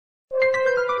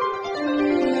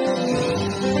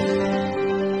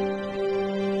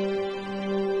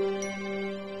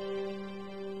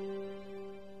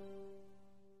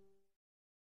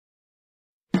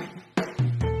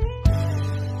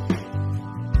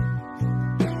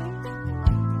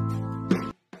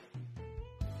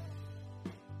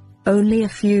Only a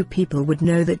few people would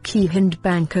know that Kehinde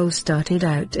Bankole started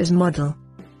out as model.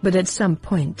 But at some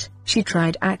point, she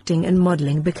tried acting and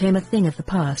modeling became a thing of the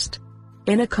past.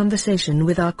 In a conversation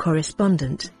with our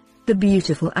correspondent, the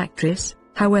beautiful actress,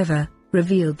 however,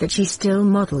 revealed that she still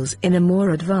models in a more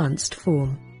advanced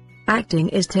form. Acting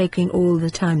is taking all the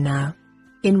time now.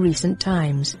 In recent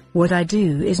times, what I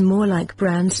do is more like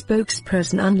brand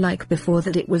spokesperson, unlike before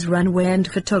that it was runway and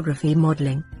photography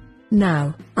modeling.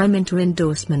 Now, I'm into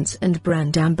endorsements and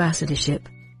brand ambassadorship.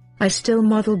 I still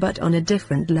model but on a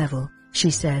different level,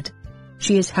 she said.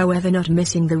 She is however not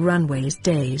missing the runways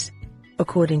days.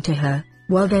 According to her,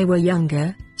 while they were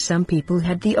younger, some people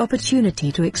had the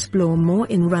opportunity to explore more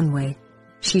in runway.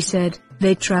 She said,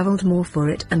 they traveled more for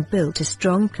it and built a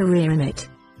strong career in it.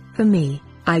 For me,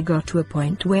 I got to a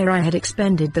point where I had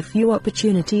expended the few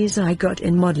opportunities I got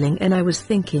in modeling and I was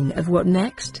thinking of what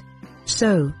next.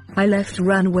 So, I left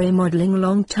runway modeling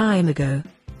long time ago.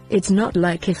 It's not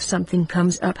like if something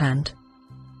comes up and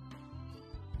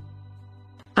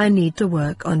I need to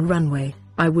work on runway,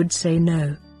 I would say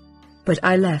no. But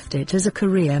I left it as a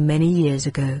career many years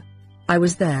ago. I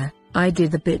was there, I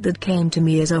did the bit that came to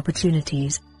me as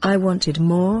opportunities, I wanted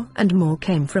more and more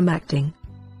came from acting.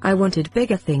 I wanted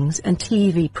bigger things and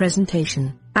TV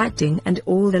presentation, acting and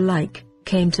all the like,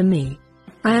 came to me.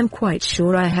 I am quite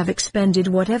sure I have expended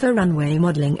whatever runway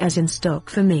modeling is in stock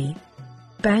for me.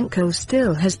 Bankole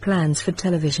still has plans for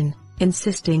television,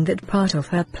 insisting that part of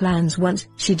her plans once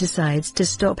she decides to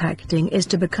stop acting is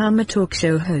to become a talk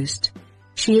show host.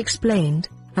 She explained,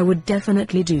 I would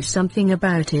definitely do something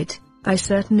about it, I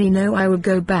certainly know I will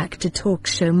go back to talk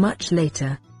show much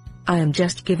later. I am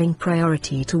just giving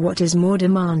priority to what is more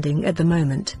demanding at the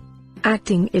moment.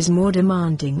 Acting is more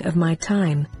demanding of my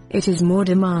time, it is more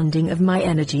demanding of my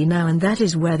energy now, and that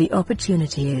is where the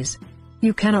opportunity is.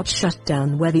 You cannot shut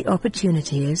down where the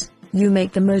opportunity is, you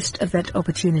make the most of that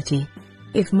opportunity.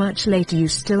 If much later you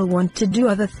still want to do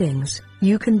other things,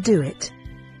 you can do it.